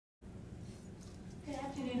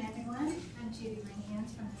afternoon, everyone. I'm Judy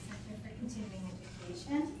Langhans from the Center for Continuing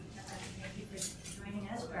Education. I'd like to thank you for joining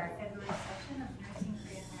us for our February session of Nursing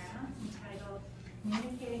Career Rounds entitled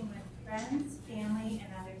Communicating with Friends, Family,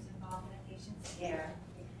 and Others Involved in a Patient's Care.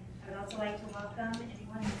 I would also like to welcome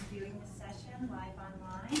anyone who's viewing this session live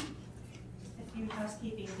online. Just a few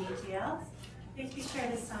housekeeping details. Please be sure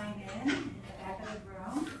to sign in the back of the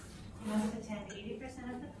room. You must attend 80%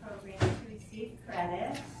 of the program to receive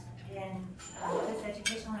credit. And this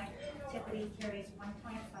educational activity carries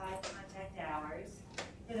 1.5 contact hours.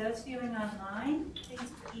 For those viewing online, please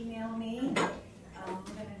email me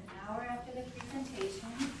within an hour after the presentation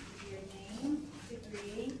with your name,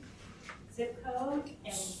 degree, zip code,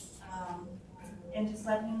 and just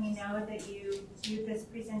letting me know that you viewed this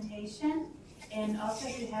presentation. And also,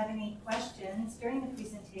 if you have any questions during the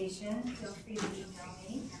presentation, feel free to email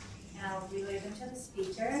me, and I'll relay them to the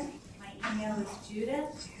speaker. My email is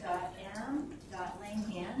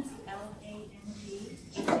judith.m.langhans,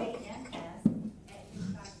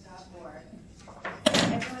 LANGHANS@ucock.org.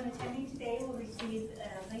 Everyone attending today will receive a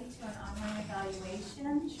link to an online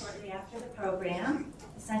evaluation shortly after the program.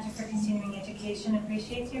 The Center for Continuing Education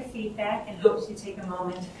appreciates your feedback and hopes you take a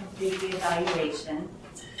moment to complete the evaluation.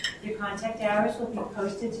 Your contact hours will be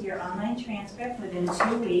posted to your online transcript within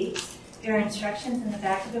 2 weeks. There are instructions in the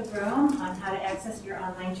back of the room on how to access your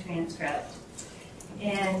online transcript.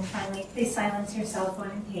 And finally, please silence your cell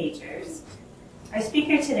phone and pagers. Our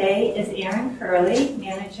speaker today is Erin Curley,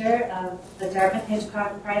 manager of the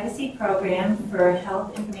Dartmouth-Hitchcock Privacy Program for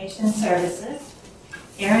Health Information Services.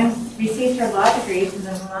 Erin received her law degree from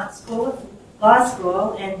the Vermont Law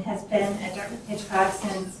School and has been at Dartmouth-Hitchcock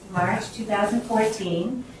since March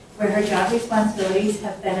 2014. Where her job responsibilities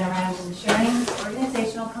have been around ensuring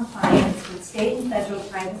organizational compliance with state and federal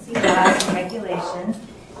privacy laws and regulations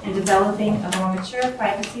and developing a more mature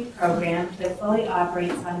privacy program that fully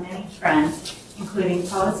operates on many fronts, including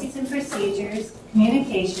policies and procedures,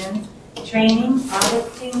 communications, training,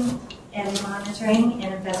 auditing, and monitoring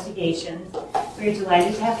and investigations. We're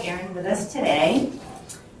delighted to have Erin with us today.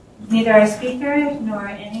 Neither our speaker nor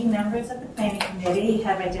any members of the planning committee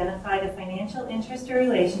have identified a financial interest or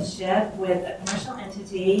relationship with a commercial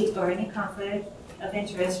entity or any conflict of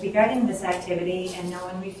interest regarding this activity, and no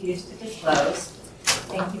one refused to disclose.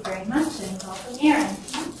 Thank you very much, and welcome, Erin.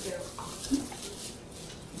 Thank you.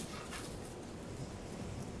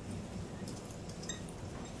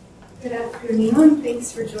 Good afternoon.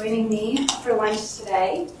 Thanks for joining me for lunch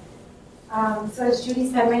today. So as Judy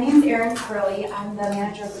said, my name is Erin Curley. I'm the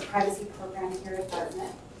manager of the privacy program here at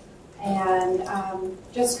Dartmouth. And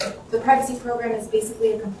the privacy program is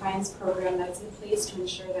basically a compliance program that's in place to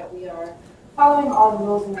ensure that we are following all the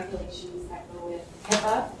rules and regulations that go with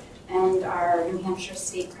HIPAA and our New Hampshire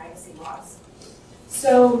state privacy laws.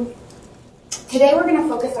 So today we're going to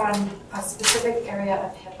focus on a specific area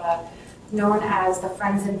of HIPAA known as the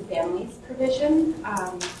Friends and Families provision,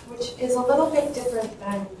 which is a little bit different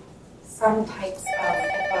than some types of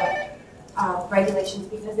HIPAA regulations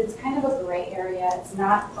because it's kind of a gray area. It's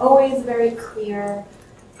not always very clear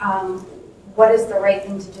what is the right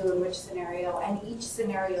thing to do in which scenario, and each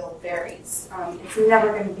scenario varies. It's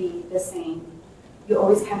never going to be the same. You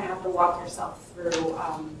always kind of have to walk yourself through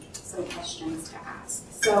some questions to ask.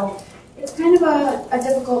 So it's kind of a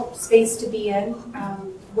difficult space to be in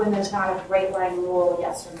when there's not a bright line rule,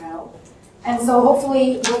 yes or no. And so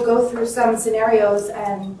hopefully we'll go through some scenarios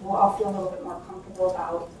and we'll all feel a little bit more comfortable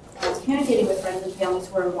about communicating with friends and families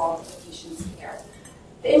who are involved with the patient's care.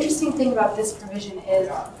 The interesting thing about this provision is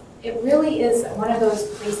it really is one of those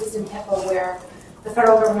places in HIPAA where the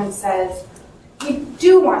federal government says, we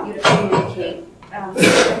do want you to communicate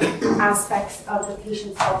aspects of the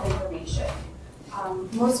patient's health information.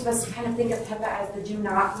 Most of us kind of think of HIPAA as the do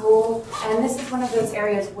not rule, and this is one of those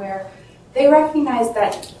areas where they recognize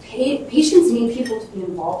that patients need people to be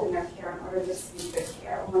involved in their care in order to receive good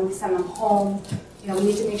care. When we send them home, we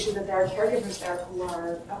need to make sure that there are caregivers there who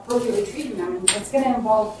are appropriately treating them, and it's going to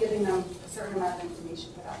involve giving them a certain amount of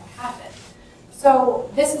information for that to happen. So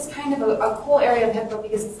this is kind of a cool area of HIPAA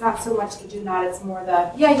because it's not so much the do not, it's more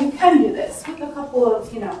the, yeah, you can do this with a couple of,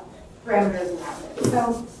 parameters around it.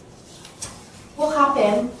 So we'll hop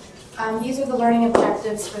in. These are the learning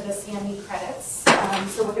objectives for the CME credits.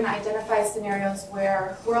 So we're going to identify scenarios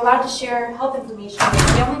where we're allowed to share health information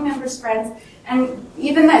with family members, friends, and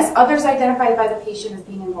even this, others identified by the patient as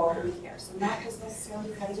being involved in the care. So not just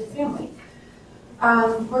necessarily friends or family.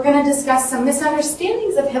 We're going to discuss some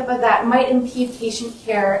misunderstandings of HIPAA that might impede patient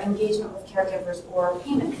care, engagement with caregivers, or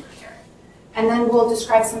payment for care. And then we'll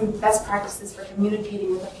describe some best practices for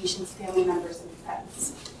communicating with the patient's family members and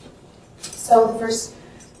friends. So the first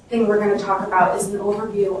thing we're going to talk about is an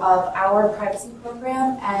overview of our privacy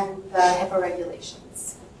program and the HIPAA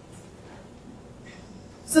regulations.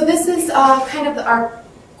 So this is kind of our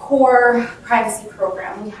core privacy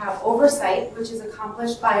program. We have oversight, which is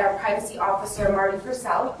accomplished by our privacy officer, Marty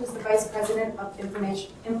Purcell, who's the Vice President of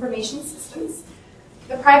Information Systems.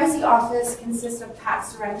 The privacy office consists of Pat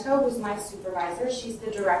Sorrento, who's my supervisor. She's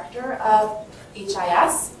the director of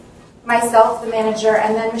HIS. Myself, the manager,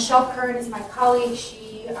 and then Michelle Curran is my colleague. She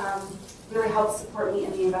really helps support me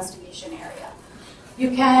in the investigation area.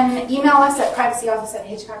 You can email us at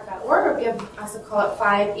privacyoffice@hitchcock.org or give us a call at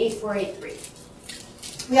 58483.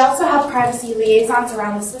 We also have privacy liaisons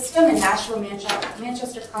around the system in Nashville,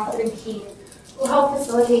 Manchester, Concord, and Keene who help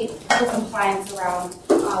facilitate the compliance around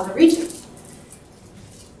the region.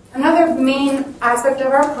 Another main aspect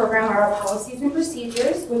of our program are our policies and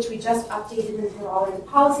procedures, which we just updated into all into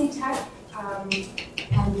Policy Tech.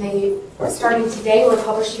 And starting today, we're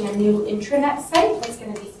publishing a new intranet site that's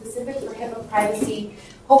going to be specific for HIPAA privacy.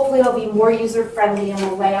 Hopefully it'll be more user-friendly and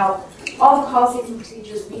will lay out all the policies and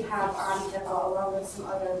procedures we have on HIPAA along with some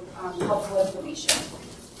other helpful information.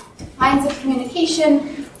 Lines of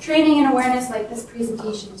communication, training and awareness like this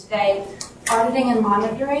presentation today, auditing and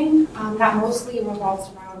monitoring, that mostly revolves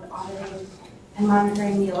around auditing and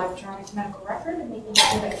monitoring the electronic medical record and making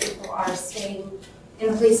sure that people are staying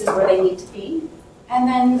in the places where they need to be. And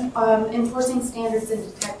then enforcing standards and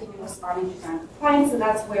detecting and responding to non-compliance, and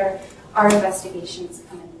that's where our investigations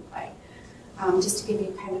come into play. Just to give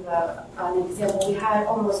you kind of an example, we had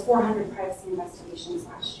almost 400 privacy investigations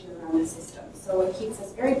last year around the system, so it keeps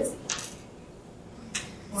us very busy.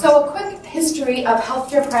 So a quick history of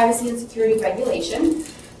healthcare privacy and security regulation.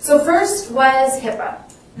 So first was HIPAA.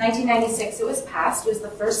 1996 it was passed. It was the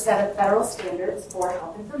first set of federal standards for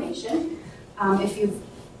health information. If you've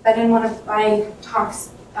been in one of my talks,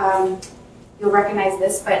 you'll recognize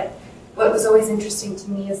this, but what was always interesting to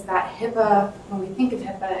me is that HIPAA, when we think of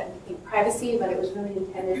HIPAA, we think privacy, but it was really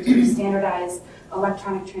intended to standardize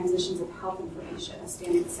electronic transmissions of health information, a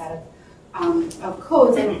standard set of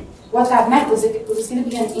codes. And what that meant was it was going to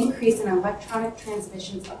be an increase in electronic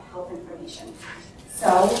transmissions of health information.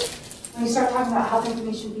 So when you start talking about health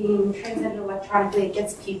information being transmitted electronically, it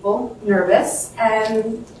gets people nervous.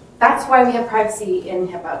 And that's why we have privacy in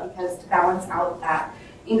HIPAA, because to balance out that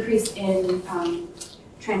increase in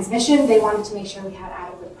transmission, they wanted to make sure we had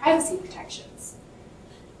adequate privacy protections.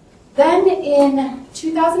 Then in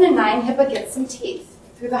 2009, HIPAA gets some teeth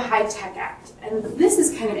through the HITECH Act. And this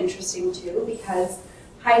is kind of interesting too, because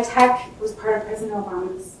HITECH was part of President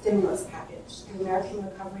Obama's stimulus package, the American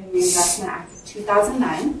Recovery and Reinvestment Act of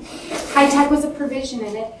 2009. HITECH was a provision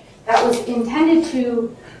in it that was intended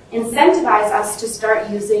to incentivize us to start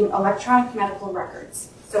using electronic medical records.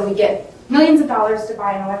 So we get millions of dollars to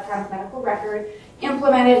buy an electronic medical record,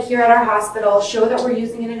 implement it here at our hospital, show that we're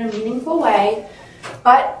using it in a meaningful way.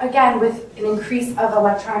 But again, with an increase of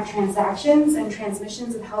electronic transactions and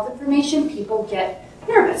transmissions of health information, people get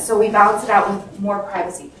nervous. So we balance it out with more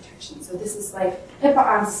privacy protection. So this is like HIPAA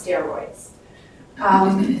on steroids.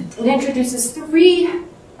 It introduces three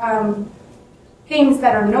things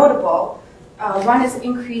that are notable. One is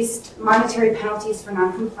increased monetary penalties for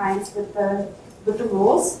noncompliance with the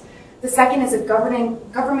rules. The second is a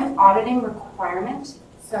government auditing requirement.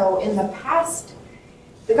 So in the past,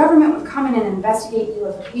 the government would come in and investigate you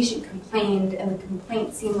if a patient complained and the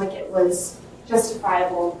complaint seemed like it was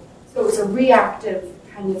justifiable. So it was a reactive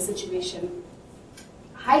kind of situation.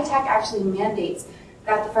 HITECH actually mandates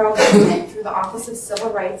that the federal government, through the Office of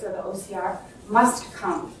Civil Rights, or the OCR, must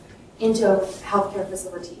come into healthcare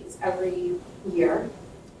facilities every year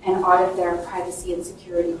and audit their privacy and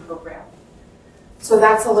security program. So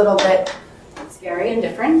that's a little bit scary and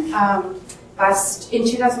different. In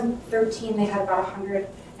 2013, they had about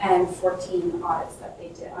 114 audits that they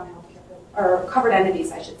did on healthcare, or covered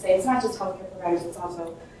entities, I should say. It's not just healthcare providers, it's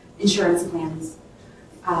also insurance plans.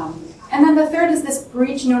 And then the third is this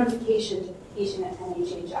breach notification to the patient at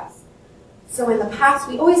NHHS. So in the past,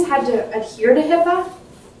 we always had to adhere to HIPAA,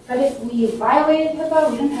 but if we violated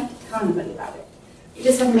HIPAA, we didn't have to tell anybody about it. We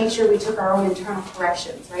just had to make sure we took our own internal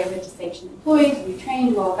corrections, right? We had to sanction employees,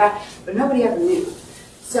 retrain, all of that, but nobody ever knew.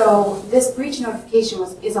 So this breach notification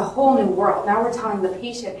is a whole new world. Now we're telling the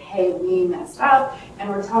patient, hey, we messed up, and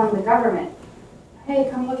we're telling the government, hey,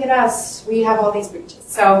 come look at us, we have all these breaches.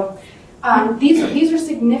 So these are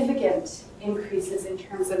significant increases in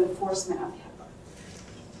terms of enforcement of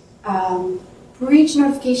HIPAA. Breach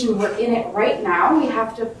notification, we're in it right now. We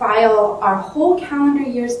have to file our whole calendar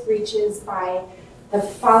year's breaches by the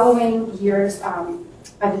following year's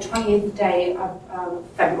by the 28th day of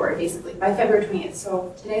February, basically, by February 28th.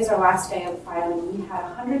 So today's our last day of filing. We had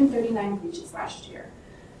 139 breaches last year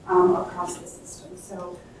across the system.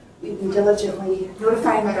 So we've been diligently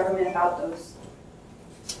notifying the government about those.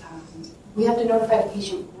 We have to notify the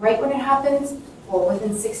patient right when it happens, or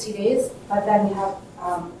within 60 days, but then we have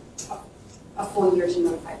a full year to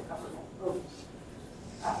notify the government.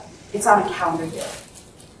 It's on a calendar year.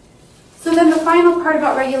 So then the final part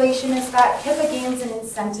about regulation is that HIPAA gains an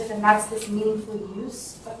incentive, and that's this meaningful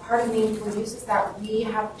use. But part of meaningful use is that we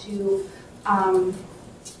have to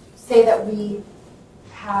say that we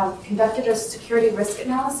have conducted a security risk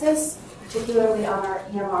analysis, particularly on our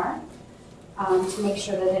EMR, to make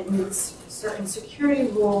sure that it meets certain security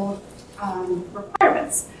rule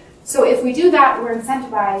requirements. So if we do that, we're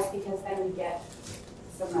incentivized because then we get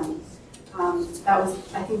some money. That was,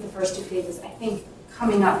 I think, the first 2 phases. I think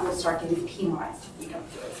coming up, we'll start getting penalized if we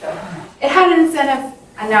don't do it. So it had an incentive,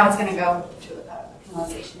 and now it's going to go to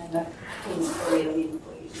penalization and the rate of the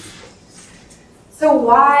employees. So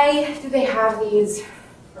why do they have these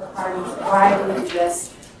requirements? Why do we do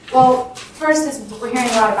this? Well, first is we're hearing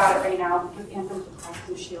a lot about it right now with Anthem Blue Cross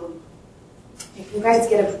Blue Shield. If you guys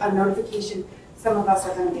get a notification, some of us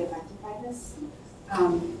are going to be affected by this.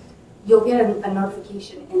 You'll get a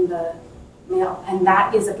notification in the mail, and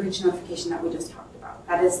that is a breach notification that we just talked about.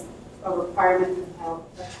 That is a requirement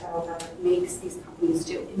that the federal government makes these companies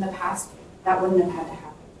do. In the past, that wouldn't have had to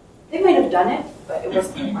happen. They might have done it, but it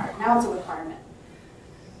wasn't required. Now it's a requirement.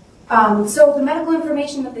 So the medical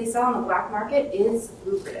information that they sell on the black market is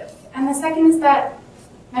lucrative. And the second is that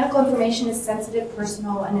medical information is sensitive,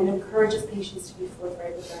 personal, and it encourages patients to be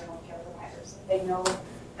forthright with their healthcare providers. If they know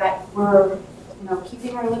that we're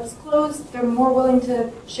keeping our lips closed, they're more willing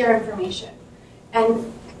to share information.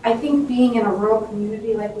 And I think being in a rural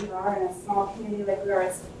community like we are, in a small community like we are,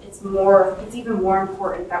 it's even more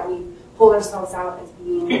important that we hold ourselves out as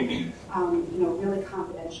being really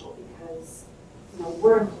confidential, because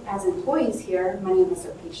we're, as employees here, many of us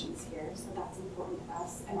are patients here, so that's important to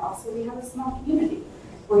us. And also we have a small community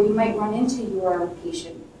where you might run into your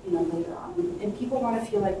patient later on, and people want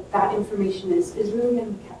to feel like that information is really going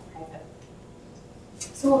to be kept private.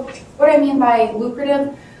 So what I mean by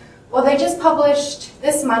lucrative, well, they just published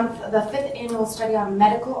this month the 5th annual study on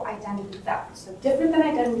medical identity theft. So different than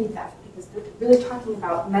identity theft, because they're really talking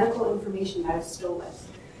about medical information that is stolen.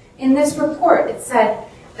 In this report, it said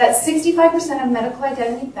that 65% of medical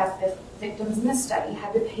identity theft victims in this study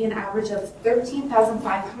had to pay an average of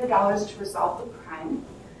 $13,500 to resolve the crime.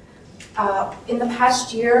 In the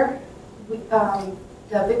past year, the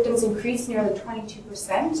victims increased nearly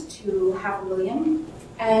 22% to $500,000,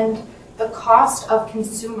 and the cost of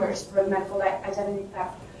consumers for medical identity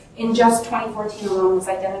theft in just 2014 alone was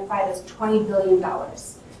identified as $20 billion.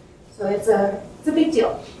 So it's a big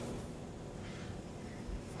deal.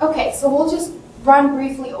 Okay, so we'll just run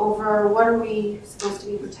briefly over what are we supposed to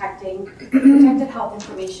be protecting. Protected health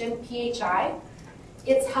information, PHI.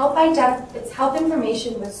 It's health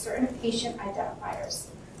information with certain patient identifiers,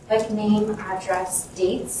 like name, address,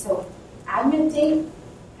 dates, so admit date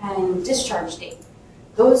and discharge date.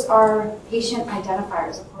 Those are patient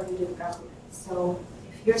identifiers according to the government. So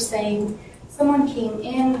if you're saying someone came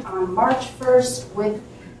in on March 1st with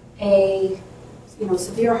a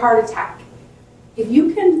severe heart attack, if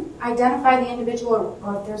you can identify the individual,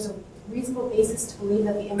 or if there's a reasonable basis to believe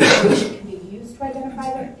that the information can be used to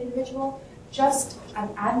identify the individual, just an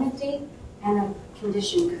admit date and a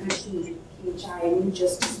condition could be PHI, and you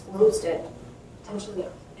just disclosed it potentially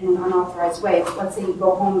in an unauthorized way. Let's say you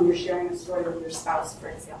go home and you're sharing a story with your spouse, for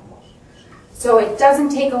example. So it doesn't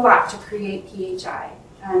take a lot to create PHI,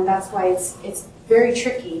 and that's why it's very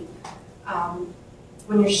tricky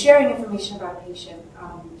when you're sharing information about a patient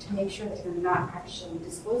to make sure that you're not actually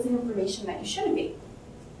disclosing information that you shouldn't be.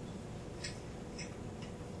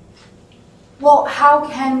 Well, how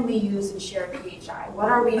can we use and share PHI? What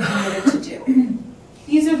are we permitted to do?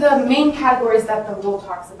 These are the main categories that the rule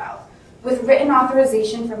talks about. With written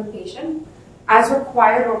authorization from the patient, as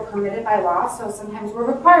required or permitted by law, so sometimes we're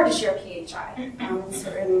required to share PHI in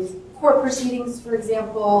certain court proceedings, for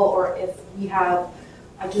example, or if we have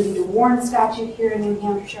a duty to warn statute here in New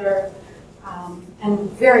Hampshire, and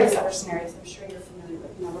various other scenarios I'm sure you're familiar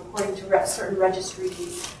with, reporting to certain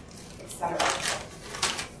registries, etc.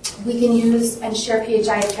 We can use and share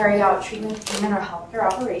PHI to carry out treatment, payment, or healthcare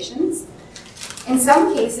operations. In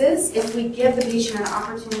some cases, if we give the patient an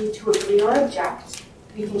opportunity to agree or object,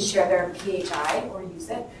 we can share their PHI or use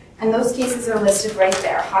it. And those cases are listed right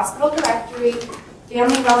there. Hospital directory,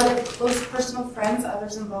 family, relative, close personal friends,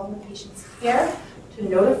 others involved in the patient's care, to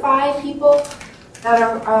notify people that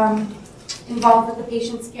are involved with the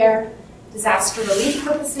patient's care, disaster relief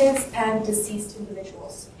purposes, and deceased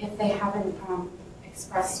individuals if they haven't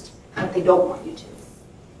expressed that they don't want you to.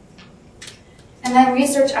 And then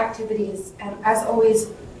research activities, and as always,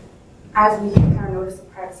 as we take our notice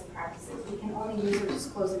of privacy practices, we can only use or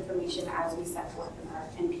disclose information as we set forth in our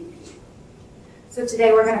NPP. So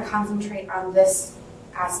today we're going to concentrate on this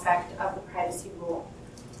aspect of the privacy rule.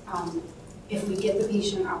 If we give the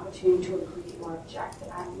patient an opportunity to agree or object,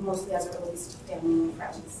 mostly as it relates to family and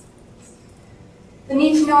friends. The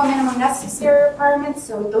need to know a minimum necessary requirements,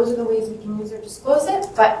 so those are the ways we can use or disclose it,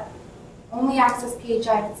 but only access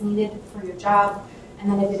PHI if it's needed for your job,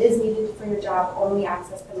 and then if it is needed for your job, only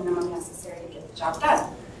access the minimum necessary to get the job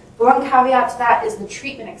done. The one caveat to that is the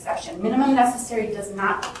treatment exception. Minimum necessary does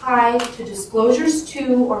not apply to disclosures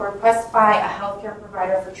to or requests by a healthcare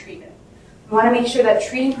provider for treatment. We want to make sure that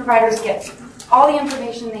treating providers get all the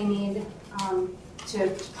information they need to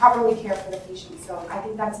properly care for the patient. So I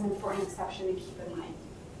think that's an important exception to keep in mind.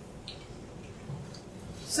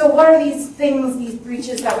 So what are these things, these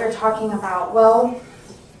breaches that we're talking about? Well,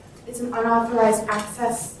 it's an unauthorized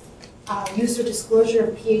access, use or disclosure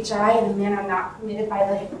of PHI in a manner not permitted by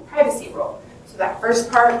the HIPAA privacy rule. So that first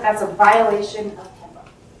part, that's a violation of HIPAA.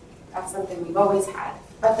 That's something we've always had.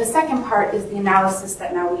 But the second part is the analysis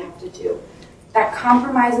that now we have to do. That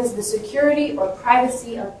compromises the security or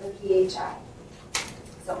privacy of the PHI.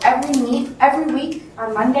 So every week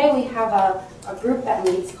on Monday we have a group that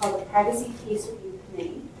meets called the Privacy Case Review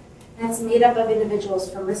Committee. And it's made up of individuals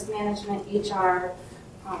from risk management, HR,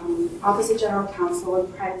 Office of General Counsel,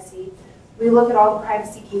 and privacy. We look at all the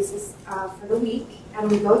privacy cases for the week, and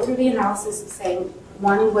we go through the analysis of saying,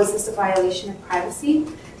 one, was this a violation of privacy?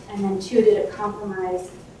 And then two, did it compromise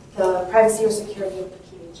the privacy or security of the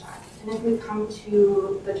PHI? And if we come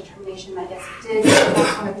to the determination that yes, it did,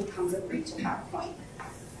 that's when it becomes a breach at that point.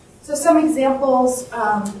 So some examples,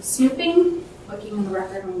 snooping, looking in the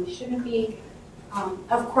record when we shouldn't be.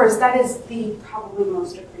 Of course, that is the probably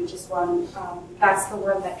most egregious one. That's the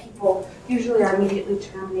one that people usually are immediately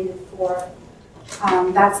terminated for.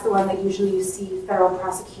 That's the one that usually you see federal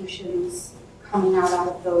prosecutions coming out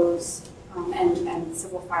of those and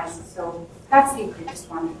civil fines. So that's the egregious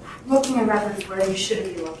one. Looking in records where you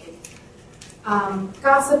shouldn't be looking.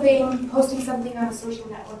 Gossiping, posting something on a social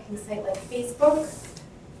networking site like Facebook.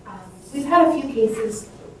 We've had a few cases,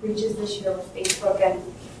 breaches this year with Facebook, and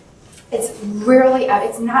it's rarely,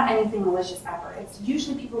 it's not anything malicious ever. It's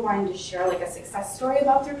usually people wanting to share like a success story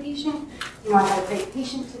about their patient. You know, I had a great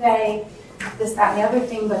patient today, this, that, and the other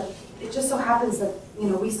thing, but it just so happens that, you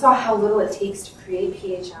know, we saw how little it takes to create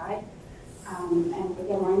PHI. And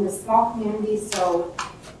again, we're in this small community, so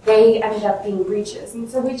they ended up being breaches. And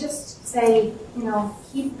so we just say, you know,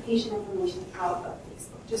 keep patient information out of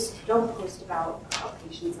Facebook. Just don't post about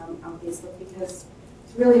patients on Facebook because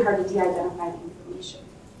it's really hard to de-identify the information.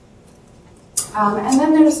 And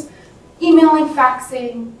then there's emailing,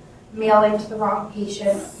 faxing, mailing to the wrong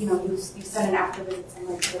patient. You know, you send an after visit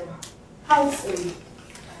somewhere to their house,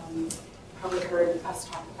 and probably heard us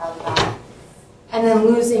talk about that. And then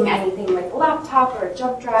losing anything like a laptop or a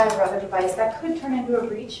jump drive or other device, that could turn into a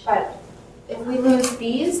breach. But if we lose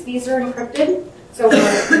these are encrypted, so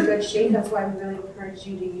we're in good shape. That's why we really encourage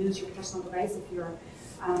you to use your personal device if you're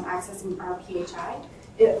accessing our PHI.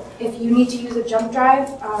 If you need to use a jump drive,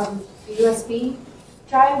 a USB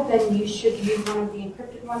drive, then you should use one of the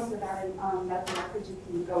encrypted ones without medical records. You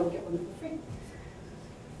can go and get one for free.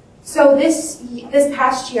 So this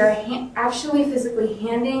past year, actually physically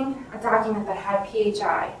handing a document that had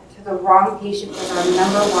PHI to the wrong patient was our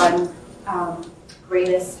 #1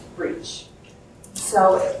 greatest breach.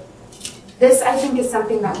 So this, I think, is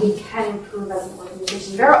something that we can improve as an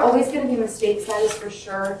organization. There are always going to be mistakes, that is for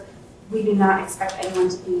sure. We do not expect anyone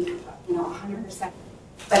to be, 100%.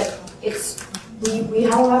 But we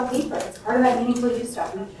have a lot of paper. It's part of that meaningful use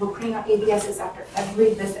stuff. We're putting out ABSs after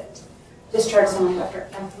every visit. Discharge someone after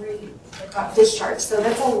every discharge. So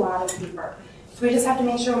that's a lot of paper. So we just have to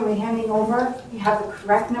make sure when we're handing over, we have the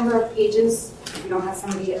correct number of pages. We don't have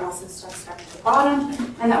somebody else's stuff stuck at the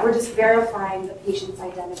bottom, and that we're just verifying the patient's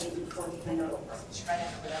identity before we hand it over.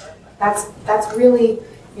 That's really,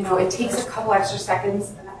 it takes a couple extra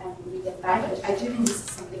seconds, and we get that. But I do think this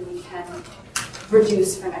is something we can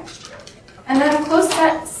reduce for next year. And then a close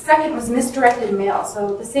second was misdirected mail.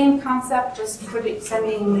 So the same concept, just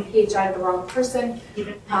sending the PHI to the wrong person.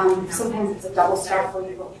 Sometimes it's a double stack where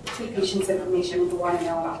you go two patients' information into one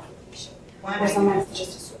mail application. Or sometimes it's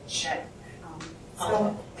just a switch.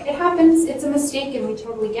 So it happens. It's a mistake, and we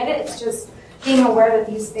totally get it. It's just being aware that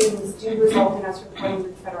these things do result in us reporting to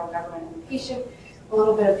the federal government and the patient. A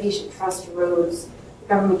little bit of patient trust erodes. The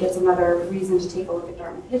government gets another reason to take a look at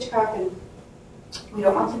Dartmouth-Hitchcock, and we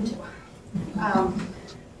don't want them to.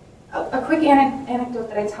 A quick anecdote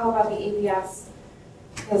that I tell about the ABS,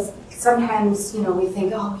 because sometimes, we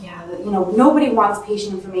think, oh yeah, nobody wants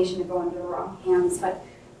patient information to go into the wrong hands, but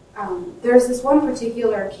there's this one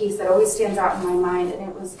particular case that always stands out in my mind, and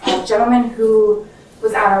it was a gentleman who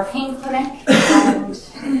was at our pain clinic and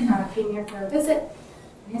came here for a visit.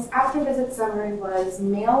 And his after-visit summary was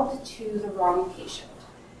mailed to the wrong patient.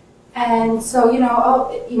 And so, we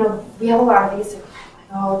have a lot of these. So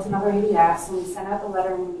oh, it's another ABS, and we sent out the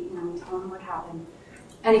letter and we tell him what happened.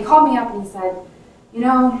 And he called me up and he said,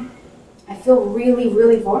 I feel really,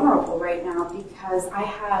 really vulnerable right now because I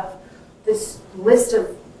have this list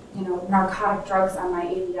of, narcotic drugs on my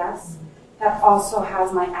ABS that also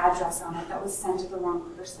has my address on it that was sent to the wrong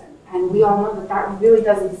person. And we all know that that really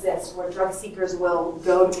does exist, where drug seekers will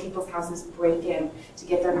go to people's houses, break in to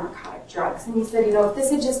get their narcotic drugs. And he said, if this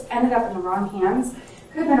had just ended up in the wrong hands, it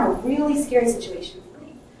could have been a really scary situation for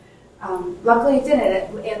me. Luckily it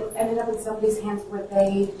didn't. It ended up in somebody's hands where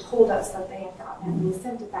they told us that they had gotten it, and they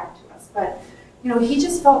sent it back to us. But, he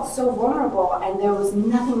just felt so vulnerable, and there was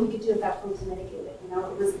nothing we could do at that point to mitigate it.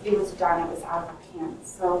 It was done. It was out of our hands.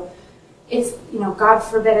 So it's, God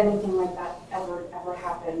forbid anything like that ever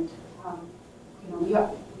happened. We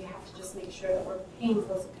have to just make sure that we're paying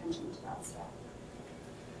close attention to that stuff.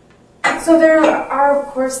 So there are, of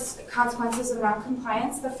course, consequences of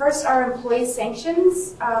noncompliance. The first are employee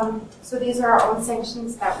sanctions. So these are our own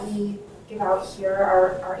sanctions that we give out here.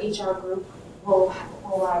 Our HR group will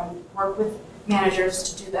work with managers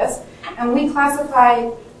to do this. And we classify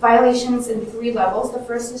violations in 3 levels. The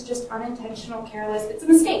first is just unintentional, careless. It's a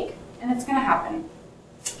mistake, and it's going to happen.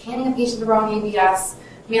 Handing a patient the wrong ABS,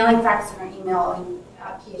 mailing fax or email, and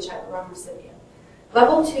PHI the wrong recipient.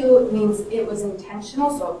 Level 2 means it was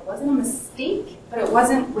intentional, so it wasn't a mistake, but it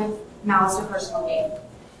wasn't with malice or personal gain.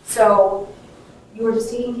 So you were just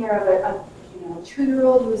taking care of a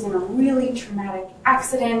 2-year-old who was in a really traumatic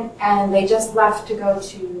accident, and they just left to go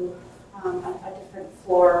to a different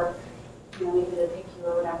floor, maybe to pick you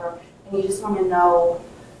or whatever, and you just want to know,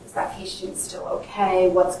 is that patient still okay?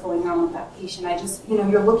 What's going on with that patient?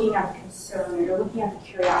 You're looking at the concern, or you're looking at the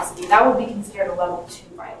curiosity. That would be considered a level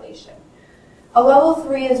 2 violation. A level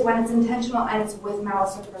 3 is when it's intentional and it's with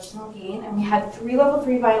malice or personal gain, and we had 3 level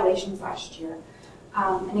 3 violations last year.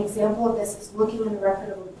 An example of this is looking in the record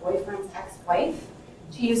of a boyfriend's ex-wife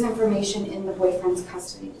to use information in the boyfriend's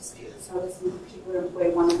custody dispute. So this particular employee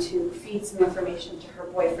wanted to feed some information to her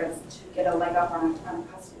boyfriend to get a leg up on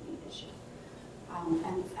a custody issue.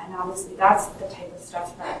 And obviously that's the type of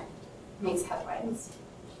stuff that makes headlines.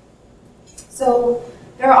 So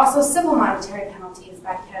there are also civil monetary penalties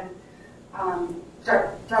that can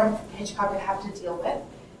Dartmouth-Hitchcock would have to deal with.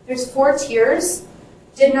 There's 4 tiers.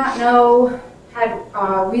 Did not know, had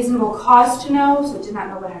reasonable cause to know, so did not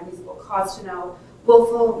know but had reasonable cause to know.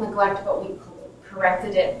 Willful neglect, but we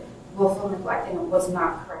corrected it. Willful neglect, and it was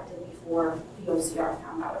not corrected before the OCR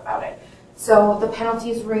found out about it. So the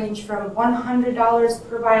penalties range from $100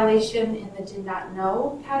 per violation in the did not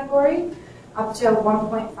know category up to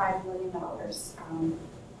 $1.5 million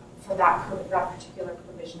for that particular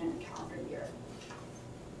provision in a calendar year.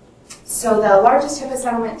 So the largest HIPAA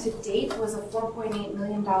settlement to date was a $4.8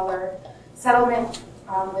 million settlement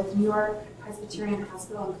with New York Presbyterian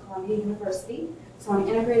Hospital and Columbia University, so an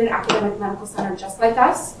integrated academic medical center just like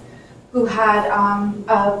us, who had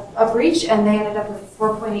a breach, and they ended up with a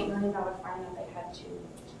 $4.8 million fine that they had to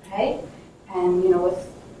pay. And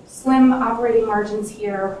with slim operating margins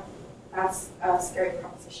here, that's a scary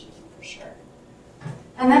proposition for sure.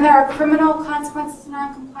 And then there are criminal consequences of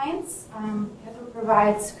noncompliance. HIPAA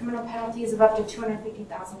provides criminal penalties of up to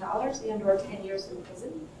 $250,000 and/or 10 years in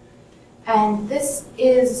prison. And this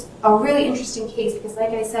is a really interesting case because,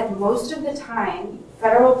 like I said, most of the time,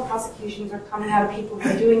 federal prosecutions are coming out of people who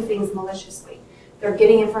are doing things maliciously. They're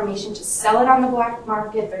getting information to sell it on the black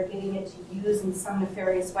market. They're getting it to use in some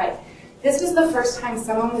nefarious way. This was the first time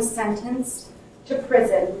someone was sentenced to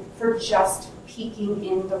prison for just peeking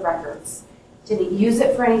in the records. Didn't use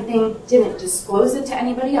it for anything, didn't disclose it to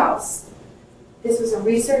anybody else. This was a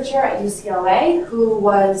researcher at UCLA who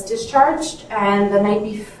was discharged, and the night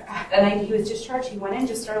he was discharged, he went in,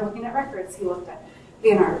 just started looking at records. He looked at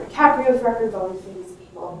Leonardo DiCaprio's records, all these famous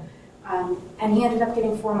people, and he ended up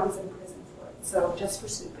getting 4 months in prison for it, so just for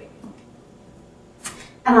snooping.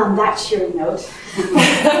 And on that cheery note,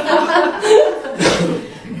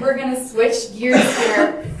 we're going to switch gears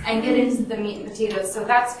here and get into the meat and potatoes. So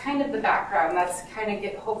that's kind of the background. That's kind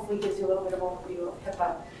of hopefully gives you a little bit of overview of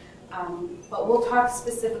HIPAA. But we'll talk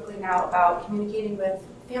specifically now about communicating with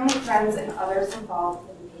family, friends, and others involved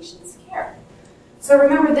in the patient's care. So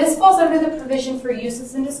remember, this falls under the provision for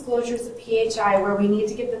uses and disclosures of PHI, where we need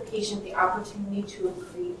to give the patient the opportunity to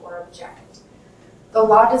agree or object. The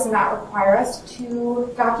law does not require us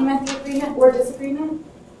to document the agreement or disagreement,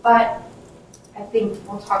 but I think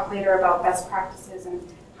we'll talk later about best practices and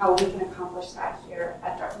how we can accomplish that here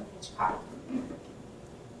at Dartmouth-Hitchcock.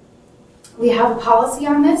 We have a policy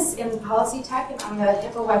on this in Policy Tech and on the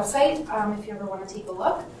HIPAA website, if you ever want to take a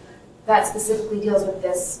look, that specifically deals with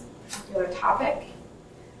this particular topic.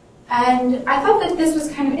 And I thought that this was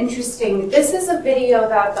kind of interesting. This is a video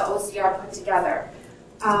that the OCR put together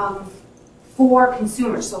for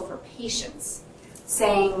consumers, so for patients,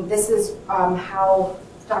 saying this is how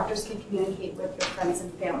doctors can communicate with their friends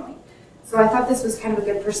and family. So I thought this was kind of a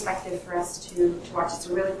good perspective for us to watch. It's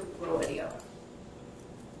a really quick little video.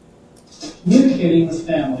 Communicating with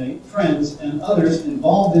family, friends, and others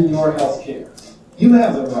involved in your health care. You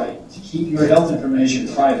have the right to keep your health information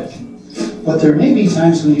private, but there may be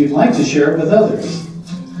times when you'd like to share it with others.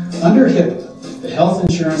 Under HIPAA, the Health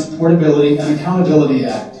Insurance Portability and Accountability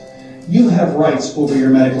Act, you have rights over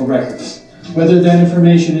your medical records, whether that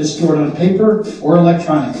information is stored on paper or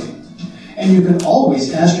electronically. And you can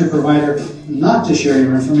always ask your provider not to share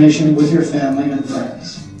your information with your family and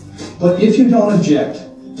friends. But if you don't object,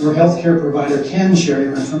 your healthcare provider can share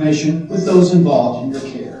your information with those involved in your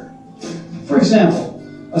care. For example,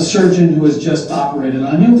 a surgeon who has just operated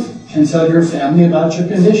on you can tell your family about your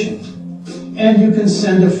condition. And you can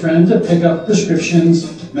send a friend to pick up prescriptions,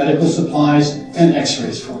 medical supplies, and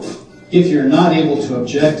x-rays for you. If you're not able to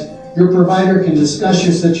object, your provider can discuss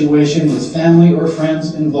your situation with family or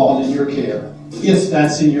friends involved in your care, if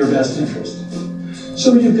that's in your best interest.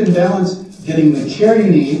 So you can balance getting the care you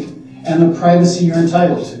need and the privacy you're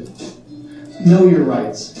entitled to. Know your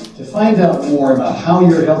rights. To find out more about how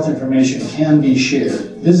your health information can be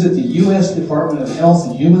shared, visit the U.S. Department of Health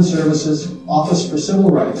and Human Services Office for Civil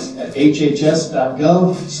Rights at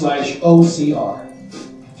hhs.gov/OCR.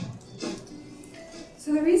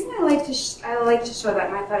 So the reason I like to show that,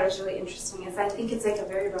 and I thought it was really interesting, is I think it's like a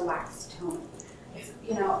very relaxed tone.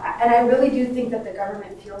 You know, and I really do think that the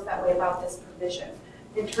government feels that way about this provision.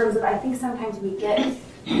 In terms of, I think sometimes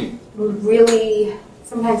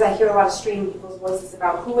sometimes I hear a lot of strain in people's voices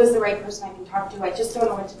about who is the right person I can talk to. I just don't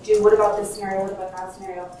know what to do. What about this scenario? What about that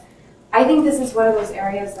scenario? I think this is one of those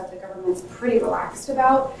areas that the government's pretty relaxed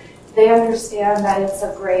about. They understand that it's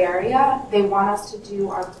a gray area. They want us to do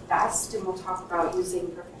our best, and we'll talk about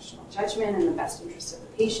using professional judgment in the best interest of the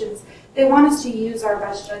patients. They want us to use our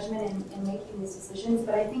best judgment in making these decisions,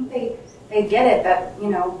 but I think they get it that, you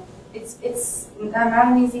know, it's not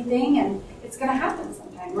an easy thing, and it's going to happen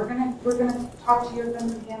sometime. We're gonna talk to your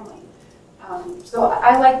friends and family. So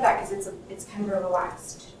I like that because it's kind of a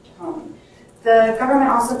relaxed tone. The government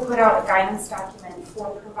also put out a guidance document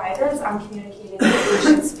for providers on communicating with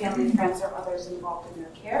patients, family, friends, or others involved in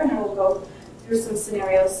their care, and it will go through some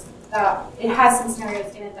scenarios. It has some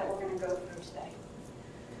scenarios in it that we're going to go through today.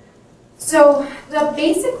 So the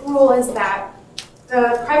basic rule is that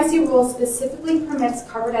the privacy rule specifically permits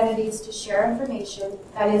covered entities to share information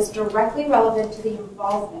that is directly relevant to the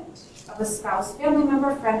involvement of a spouse, family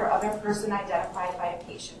member, friend, or other person identified by a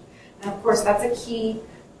patient. And of course, that's a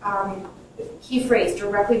key phrase,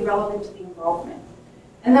 directly relevant to the involvement.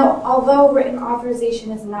 And although written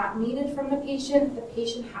authorization is not needed from the patient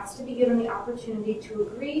has to be given the opportunity to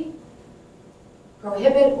agree,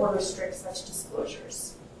 prohibit, or restrict such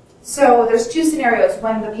disclosures. So there's two scenarios: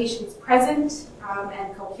 when the patient's present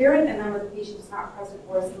and coherent, and then when the patient is not present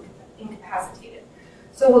or is incapacitated.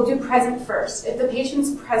 So we'll do present first. If the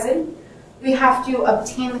patient's present, we have to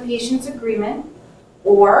obtain the patient's agreement,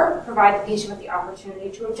 or provide the patient with the opportunity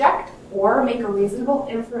to object, or make a reasonable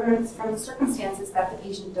inference from the circumstances that the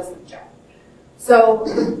patient doesn't object. So,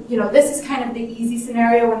 you know, this is kind of the easy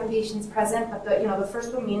scenario when the patient's present, but the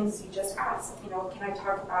first one means you just ask, can I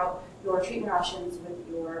talk about your treatment options with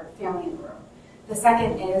your family in the room? The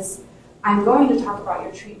second is, I'm going to talk about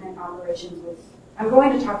your treatment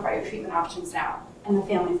options now, and the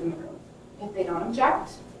family's in the room. If they don't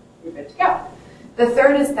object, you're good to go. The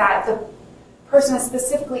third is that the person has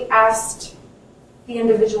specifically asked the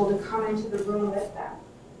individual to come into the room with them.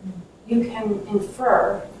 You can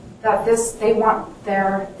infer that they want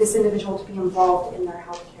this individual to be involved in their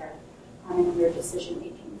health care and in their decision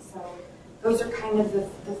making. So those are kind of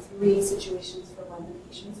the three situations for when the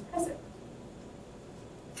patient is present.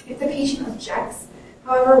 If the patient objects,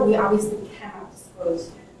 however, we obviously cannot disclose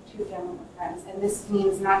to family or friends. And this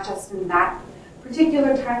means not just in that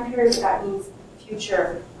particular time period, but that means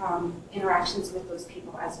future interactions with those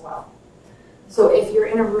people as well. So if you're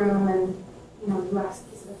in a room and you ask,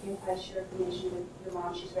 is it okay if I share information with your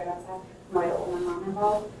mom? She's right outside. No, I don't want my mom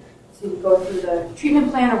involved. So you go through the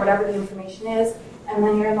treatment plan or whatever the information is, and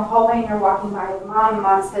then you're in the hallway and you're walking by the mom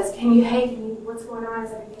says, what's going on?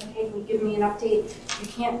 Is everything okay? Can you give me an update? You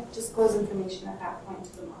can't disclose information at that point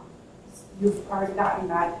to the mom. You've already gotten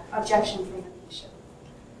that objection from the patient.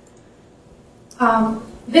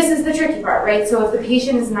 This is the tricky part, right? So if the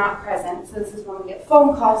patient is not present, so this is when we get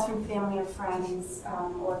phone calls from family or friends,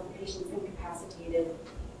 or if the patient's incapacitated,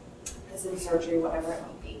 is in surgery, whatever it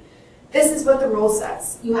might be. This is what the rule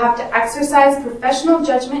says. You have to exercise professional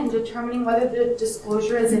judgment in determining whether the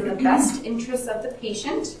disclosure is in the best interest of the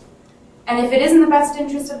patient. And if it is in the best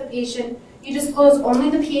interest of the patient, you disclose only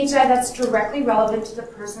the PHI that's directly relevant to the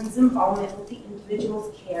person's involvement with the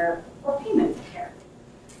individual's care or payment for care.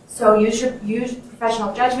 So you should use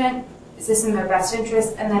professional judgment. Is this in their best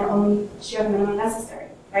interest? And then only share the minimum necessary,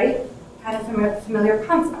 right? Kind of familiar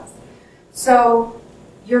concepts. So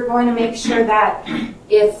you're going to make sure that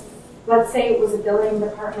if, let's say it was a billing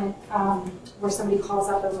department where somebody calls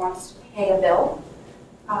up and wants to pay a bill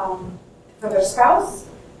for their spouse,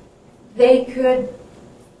 we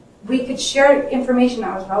could share information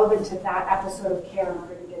that was relevant to that episode of care in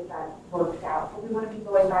order to get that worked out. But we want to be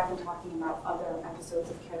going back and talking about other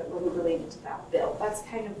episodes of care that weren't related to that bill. That's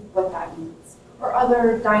kind of what that means. Or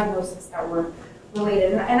other diagnoses that were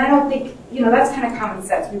related. And I don't think, that's kind of common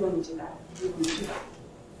sense. We wouldn't do that.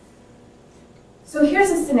 So here's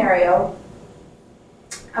a scenario.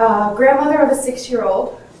 A grandmother of a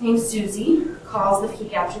 6-year-old named Susie calls the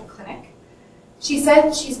pediatric clinic. She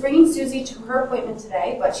said she's bringing Susie to her appointment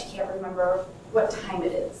today, but she can't remember what time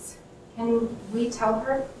it is. Can we tell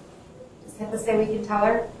her? Does HIPAA say we can tell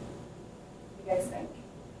her? What do you guys think?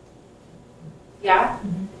 Yeah?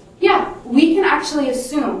 Mm-hmm. Yeah, we can actually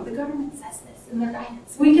assume, the government says this in their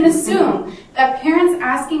guidance, we can assume that parents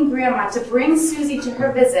asking grandma to bring Susie to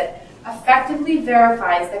her visit effectively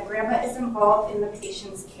verifies that grandma is involved in the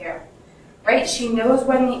patient's care. Right? She knows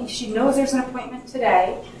there's an appointment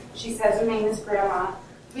today. She says her name is grandma.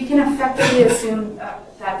 We can effectively assume that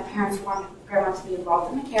the parents want grandma to be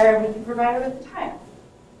involved in the care, and we can provide her with the time.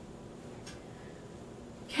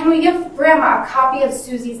 Can we give grandma a copy of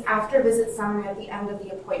Susie's after-visit summary at the end of the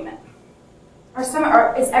appointment? Is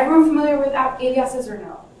everyone familiar with AVSs or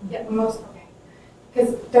no? Yeah, most, okay.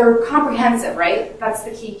 Because they're comprehensive, right? That's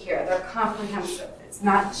the key here. They're comprehensive. It's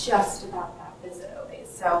not just about that visit always.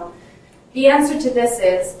 So the answer to this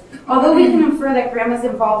is, although we can infer that grandma's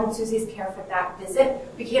involved in Susie's care for that visit,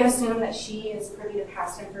 we can't assume that she is privy to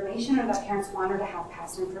past information or that parents want her to have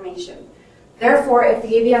past information. Therefore, if the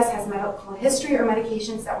AVS has medical history or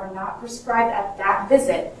medications that were not prescribed at that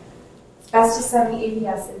visit, it's best to send the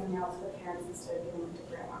AVS in the mail to the parents instead of giving them to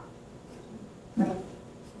grandma.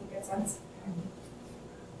 Make good sense?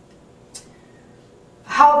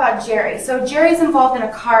 How about Jerry? So Jerry's involved in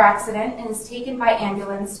a car accident and is taken by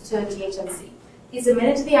ambulance to DHMC. He's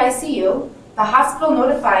admitted to the ICU. The hospital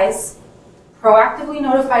proactively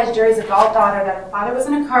notifies Jerry's adult daughter that her father was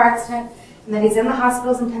in a car accident and that he's in the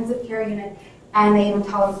hospital's intensive care unit, and they even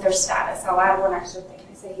tell him their status. I'll add one extra thing.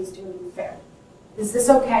 I say he's doing fair. Is this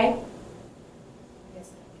okay? Yes.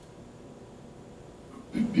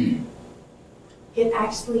 It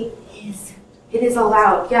actually is. It is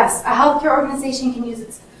allowed, yes. A healthcare organization can use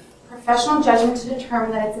its professional judgment to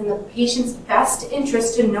determine that it's in the patient's best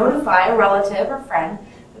interest to notify a relative or friend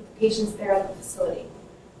that the patient's there at the facility.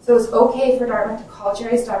 So it's okay for Dartmouth to call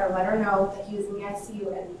Jerry's daughter, let her know that he was in the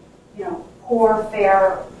ICU and, poor,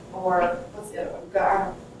 fair, or what's the other one?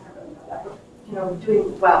 I don't really know that, but,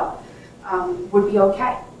 doing well would be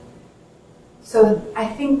okay. So I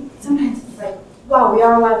think sometimes it's like, wow, we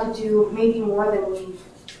are allowed to do maybe more than we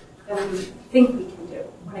think we can do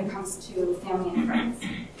when it comes to family and friends.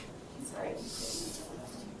 Sorry.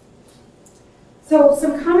 So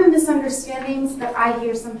some common misunderstandings that I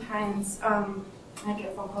hear sometimes, I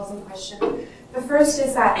get phone calls and questions. The first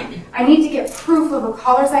is that I need to get proof of a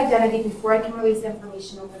caller's identity before I can release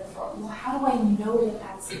information over the phone. Well, how do I know that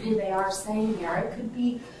that's who they are saying there? It could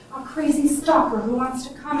be a crazy stalker who wants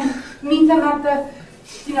to come and meet them at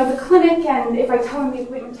the clinic, and if I tell them the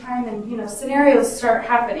appointment time, and scenarios start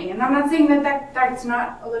happening. And I'm not saying that's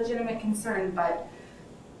not a legitimate concern, but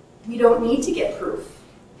we don't need to get proof.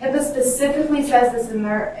 HIPAA specifically says this in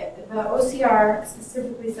the OCR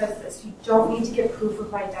specifically says this. You don't need to get proof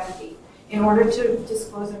of identity in order to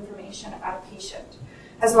disclose information about a patient.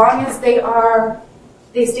 As long as they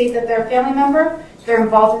state that they're a family member, they're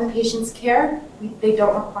involved in the patient's care, they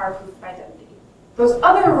don't require proof of identity. Those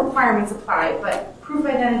other requirements apply, but proof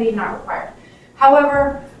of identity not required.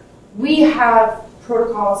 However, we have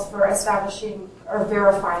protocols for establishing or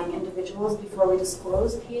verifying individuals before we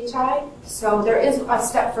disclose PHI. So there is a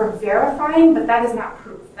step for verifying, but that is not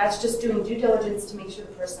proof. That's just doing due diligence to make sure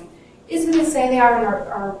the person is who they say they are and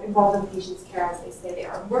are involved in the patient's care as they say they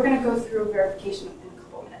are. We're going to go through verification in a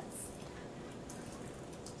couple minutes.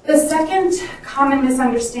 The second common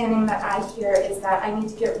misunderstanding that I hear is that I need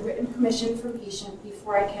to get written permission from patient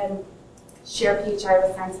before I can share PHI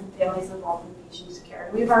with friends and families involved in the patient's care.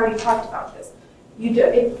 And we've already talked about this.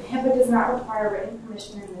 HIPAA does not require written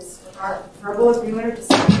permission in this regard. Verbal agreement or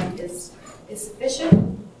disagreement is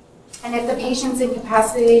sufficient. And if the patient's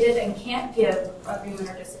incapacitated and can't give agreement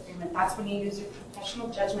or disagreement, that's when you use your professional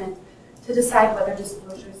judgment to decide whether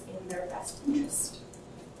disclosure is in their best interest.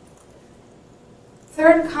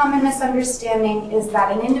 Third common misunderstanding is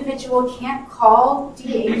that an individual can't call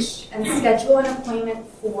DH and schedule an appointment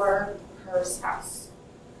for her spouse.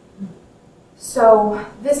 So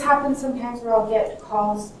this happens sometimes where I'll get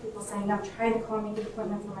calls, people saying, I'm trying to call and make an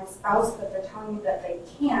appointment for my spouse, but they're telling me that they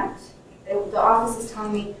can't. The office is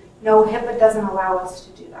telling me, no, HIPAA doesn't allow us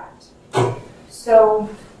to do that. So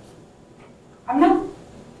I'm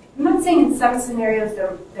not saying in some scenarios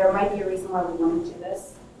there might be a reason why we want to do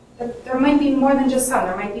this. There might be more than just some,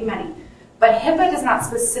 there might be many. But HIPAA does not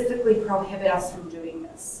specifically prohibit us from doing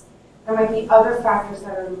this. There might be other factors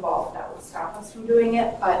that are involved that would stop us from doing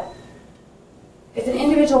it, but if an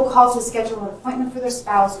individual calls to schedule an appointment for their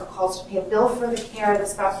spouse or calls to pay a bill for the care the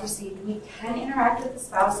spouse received, we can interact with the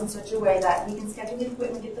spouse in such a way that we can schedule the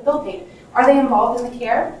appointment and get the bill paid. Are they involved in the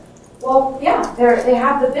care? Well, yeah, they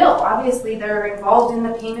have the bill. Obviously, they're involved in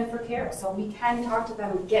the payment for care, so we can talk to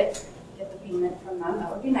them and get the payment from them.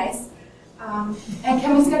 That would be nice. And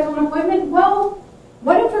can we schedule an appointment? Well,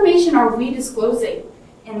 what information are we disclosing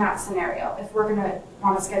in that scenario if we're going to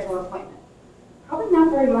want to schedule an appointment? Probably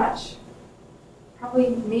not very much. Probably,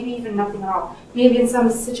 maybe even nothing at all. Maybe in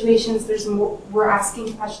some situations, we're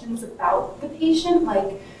asking questions about the patient,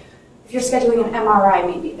 like if you're scheduling an MRI,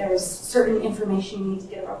 maybe there's certain information you need to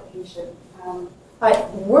get about the patient.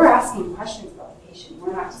 But we're asking questions about the patient.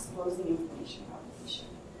 We're not disclosing information about the patient.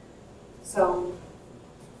 So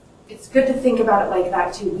it's good to think about it like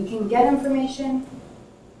that too. We can get information,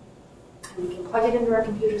 and we can plug it into our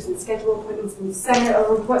computers and schedule appointments and send an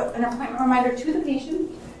appointment reminder to the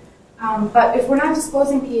patient. But if we're not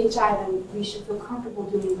disclosing PHI, then we should feel comfortable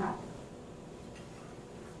doing that.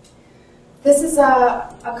 This is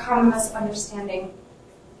a common misunderstanding.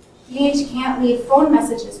 DH can't leave phone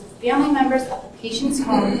messages with family members at the patient's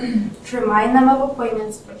home to remind them of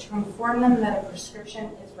appointments or to inform them that a prescription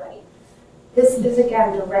is ready. This is,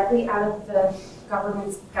 again, directly out of the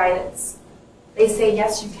government's guidance. They say,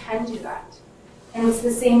 yes, you can do that. And it's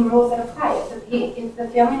the same rules that apply. If the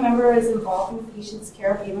family member is involved in the patient's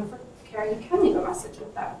care, payment for care, you can leave a message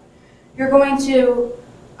with them. You're going to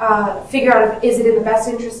figure out if is it in the best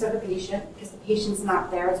interest of the patient, because the patient's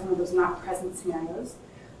not there, it's one of those not present scenarios.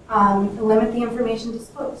 Limit the information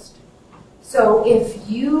disclosed. So if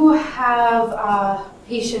you have a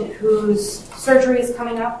patient whose surgery is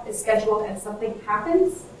coming up, is scheduled, and something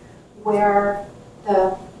happens where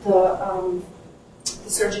the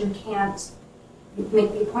surgeon can't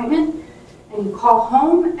make the appointment, and you call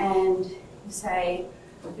home and you say,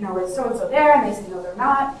 you know, is so-and-so there? And they say, no, they're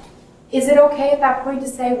not. Is it okay at that point to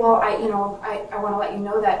say, well, I want to let you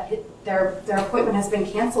know that their appointment has been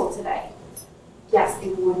canceled today? Yes,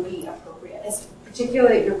 it would be appropriate.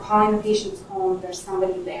 Particularly if you're calling the patient's home, there's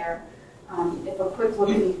somebody there. If a quick look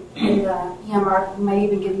in the EMR might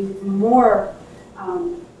even give you even more,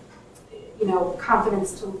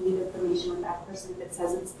 confidence to leave information with that person if it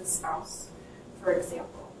says it's the spouse, for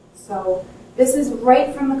example. So this is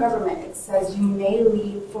right from the government. It says you may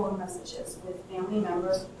leave phone messages with family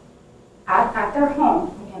members at their home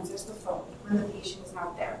who answers the phone when the patient is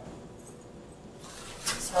not there.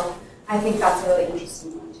 So I think that's a really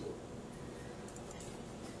interesting one too.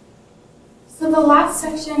 So the last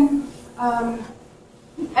section, I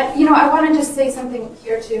want to just say something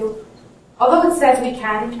here too. Although it says we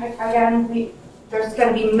can, again, there's going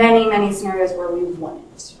to be many, many scenarios where we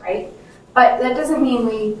wouldn't, right? But that doesn't mean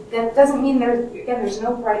there's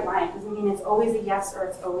no bright line. It doesn't mean it's always a yes or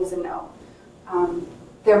it's always a no.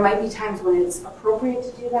 There might be times when it's appropriate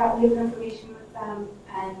to do that, leave information with them,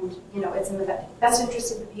 and it's in the best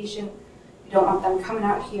interest of the patient. You don't want them coming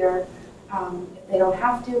out here if they don't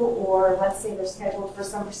have to, or let's say they're scheduled for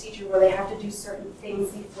some procedure where they have to do certain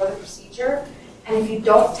things before the procedure, and if you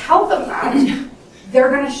don't tell them that, they're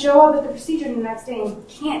going to show up at the procedure the next day and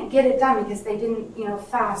can't get it done because they didn't,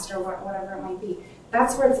 fast or whatever it might be.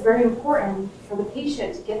 That's where it's very important for the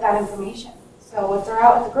patient to get that information So if they're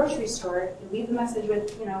out at the grocery store, you leave a message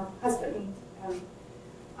with, husband.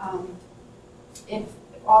 If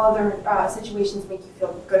all other situations make you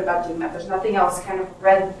feel good about doing that, there's nothing else kind of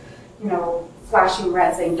red, flashing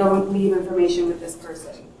red saying don't leave information with this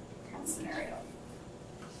person kind of scenario.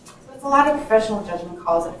 So it's a lot of professional judgment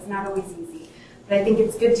calls, and it's not always easy. But I think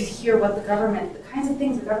it's good to hear what the kinds of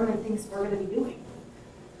things the government thinks we're going to be doing.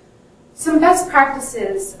 Some best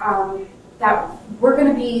practices that we're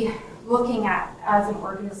going to be looking at as an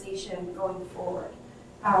organization going forward.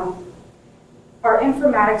 Our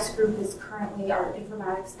informatics group our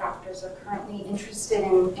informatics doctors are currently interested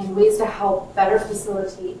in ways to help better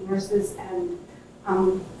facilitate nurses and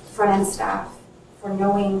front-end staff for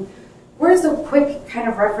knowing where's a quick kind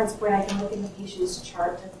of reference point I can look in the patient's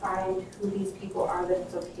chart to find who these people are that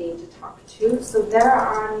it's okay to talk to. So they're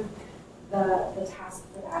on the task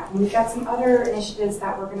for that. And we've got some other initiatives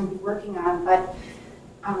that we're going to be working on, but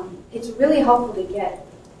it's really helpful to get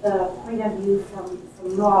the point of view from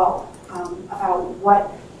you all about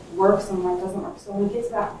what works and what doesn't work. So when we get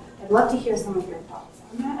to that, I'd love to hear some of your thoughts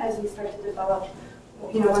on that as we start to develop,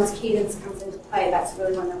 once Cadence comes into play, that's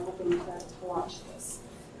really when they're hoping to launch this.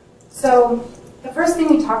 So the first thing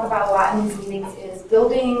we talk about a lot in these meetings is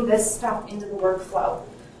building this stuff into the workflow.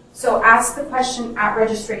 So ask the question at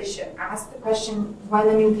registration, ask the question when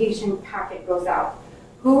the new patient packet goes out.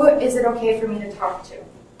 Who is it okay for me to talk to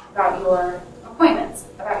about your appointments,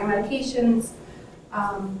 about your medications,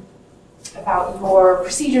 about your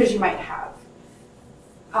procedures you might have?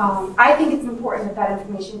 I think it's important that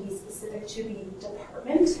information be specific to the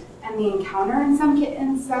department and the encounter in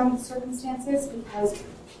some circumstances, because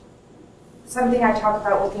something I talk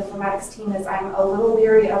about with the informatics team is I'm a little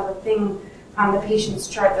leery of a thing on the patient's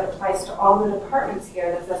chart that applies to all the departments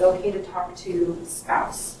here that says okay to talk to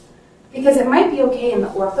spouse. Because it might be okay in the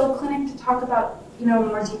ortho clinic to talk about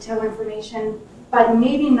more detailed information, but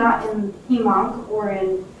maybe not in HEMONC or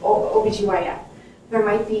in OBGYN. There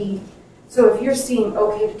might be, so if you're seeing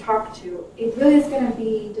okay to talk to, it really is going to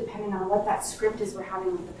be depending on what that script is we're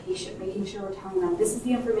having with the patient, making sure we're telling them this is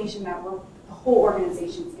the information that the whole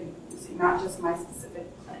organization is going to be using, not just my specific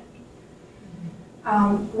clinic.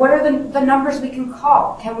 What are the numbers we can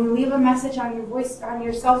call? Can we leave a message on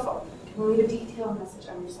your cell phone? Can we leave a detailed message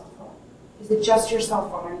on your cell phone? Is it just your cell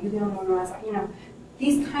phone? Are you the only one who has,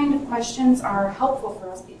 these kind of questions are helpful for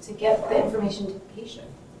us to get the information to the patient.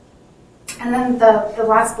 And then the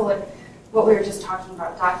last bullet, what we were just talking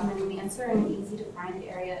about, documenting the answer in an easy to find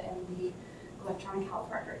area in the electronic health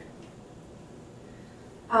record.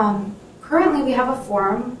 Currently, we have a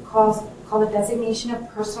form called a designation of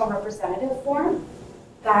personal representative form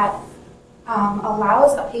that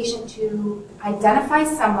allows a patient to identify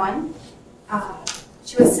someone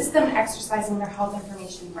to assist them in exercising their health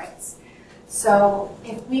information rights. So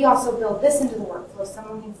if we also build this into the workflow,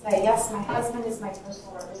 someone can say, yes, my husband is my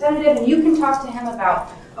personal representative, and you can talk to him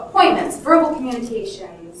about appointments, verbal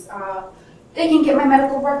communications. They can get my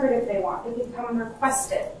medical record if they want. They can come and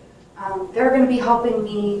request it. They're going to be helping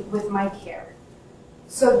me with my care.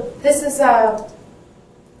 So this is I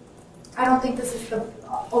don't think this is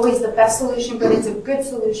always the best solution, but it's a good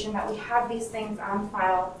solution that we have these things on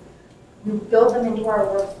file. We build them into our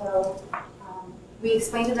workflow. We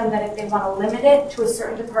explain to them that if they want to limit it to a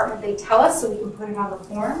certain department, they tell us so we can put it on the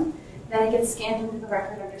form. Then it gets scanned into the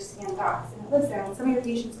record under Scan Docs, and it lives there. And some of your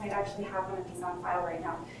patients might actually have one of these on file right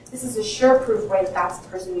now. This is a sure-proof way that that's the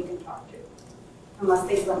person you can talk to, unless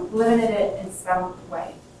they've limited it in some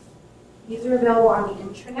way. These are available on the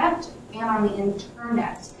intranet and on the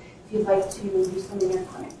internet if you'd like to use them in your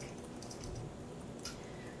clinic.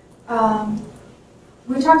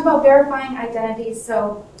 We talked about verifying identities,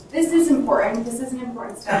 so this is important. This is an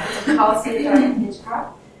important step. It's a policy done in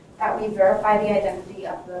Hitchcock that we verify the identity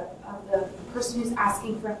of the person who's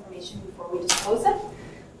asking for information before we disclose it.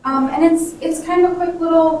 And it's kind of a quick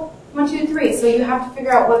little 1, 2, 3. So you have to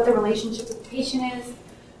figure out what the relationship with the patient is.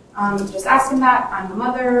 Just ask them that. I'm the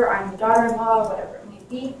mother, I'm the daughter-in-law, whatever it may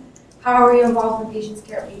be. How are you involved in the patient's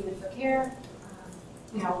care, even for care?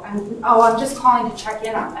 I'm just calling to check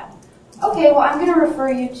in on them. Okay, well, I'm going to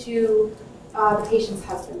refer you to the patient's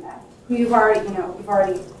husband then, who you've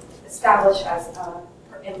already established as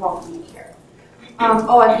involved in the care.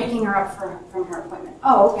 I'm picking her up from her appointment.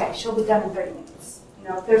 Oh, okay, she'll be done in 30 minutes.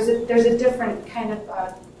 There's a different kind of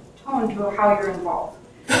tone to how you're involved.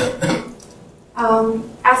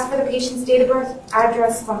 Ask for the patient's date of birth,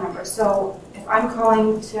 address, phone number. So if I'm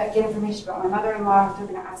calling to get information about my mother-in-law, they're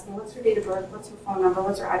going to ask me, what's her date of birth, what's her phone number,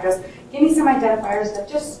 what's her address. Give me some identifiers that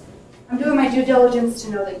just, I'm doing my due diligence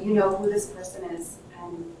to know that you know who this person is.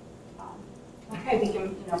 And okay, we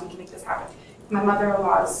can make this happen. My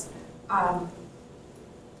mother-in-law's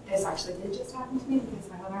this actually did just happen to me because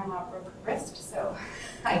my mother-in-law broke her wrist. So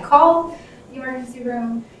I called the emergency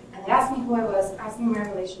room and they asked me who I was, asked me my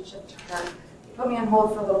relationship to her. They put me on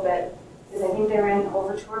hold for a little bit because I think they ran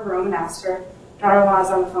over to her room and asked her, daughter-in-law's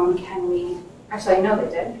on the phone, can we, actually I know they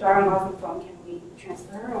did, daughter-in-law's on the phone, can we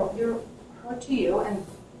transfer her to you? And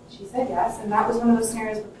she said yes, and that was one of those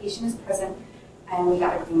scenarios where the patient is present and we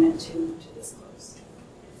got agreement to disclose.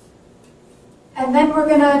 And then we're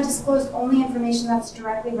going to disclose only information that's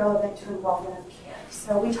directly relevant to involvement of care.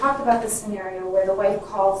 So we talked about this scenario where the wife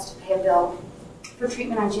calls to pay a bill for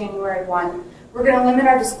treatment on January 1. We're going to limit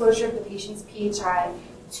our disclosure of the patient's PHI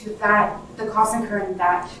to the costs incurred in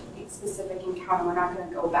that specific encounter. We're not going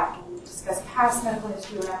to go back and discuss past medical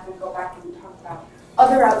history. We're not going to go back and talk about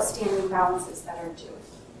other outstanding balances that are due.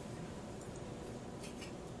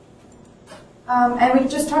 And we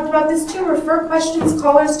just talked about this too. Refer questions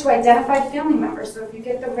callers to identified family members. So if you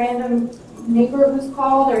get the random neighbor who's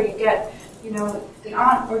called, or you get, the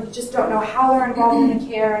aunt, or you just don't know how they're involved in the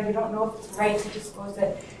care, you don't know if it's right to disclose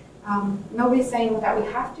it. Nobody's saying that we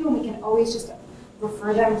have to, and we can always just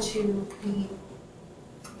refer them to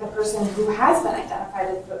the person who has been identified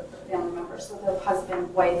as the family member. So the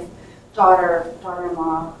husband, wife, daughter,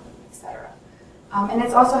 daughter-in-law, etc. And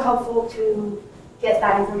it's also helpful to get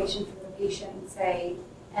that information from the patient and say,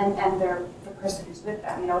 and the person who's with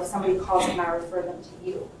them. If somebody calls them, I refer them to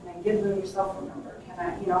you. Can I give them your cell phone number? Can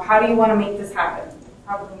I, how do you want to make this happen?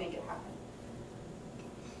 How can we make it happen?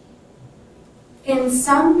 In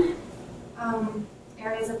some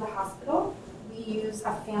areas of the hospital, we use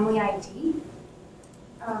a family ID.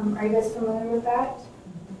 Are you guys familiar with that?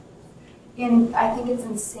 I think it's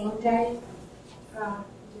in same day.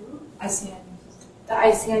 ICN. The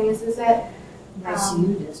ICN uses it.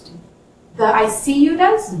 ICU does too. The ICU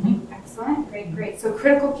does? Mm-hmm. Excellent, great. So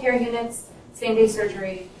critical care units, same-day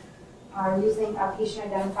surgery, are using a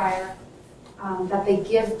patient identifier that they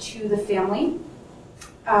give to the family.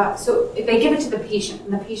 So if they give it to the patient,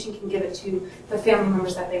 and the patient can give it to the family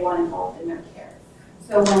members that they want involved in their care.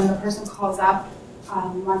 So when the person calls up,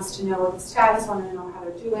 wants to know the status, want to know how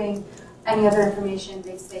they're doing, any other information,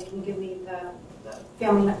 they say, can you give me the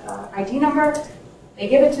family ID number? They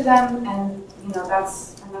give it to them, and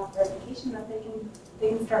that's enough verification that they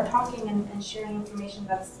can start talking and sharing information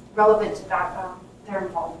that's relevant to that their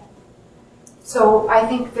involvement. So I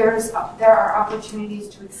think there are opportunities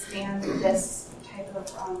to expand this type of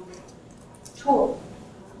tool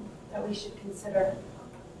that we should consider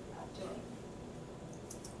doing.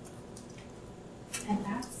 And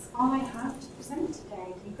that's all I have to present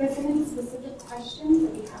today. Do you guys have any specific questions?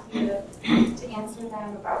 I'd be happy to answer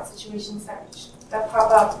them about situations that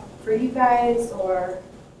pop up for you guys, or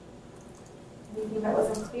anything that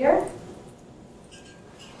wasn't clear.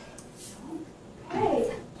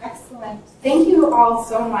 Okay, excellent. Thank you all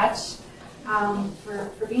so much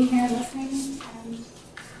for being here and listening. And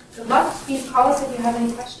good luck. Please call us if you have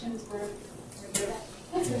any questions. We're here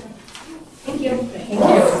to answer them. Thank you. Thank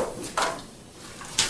you.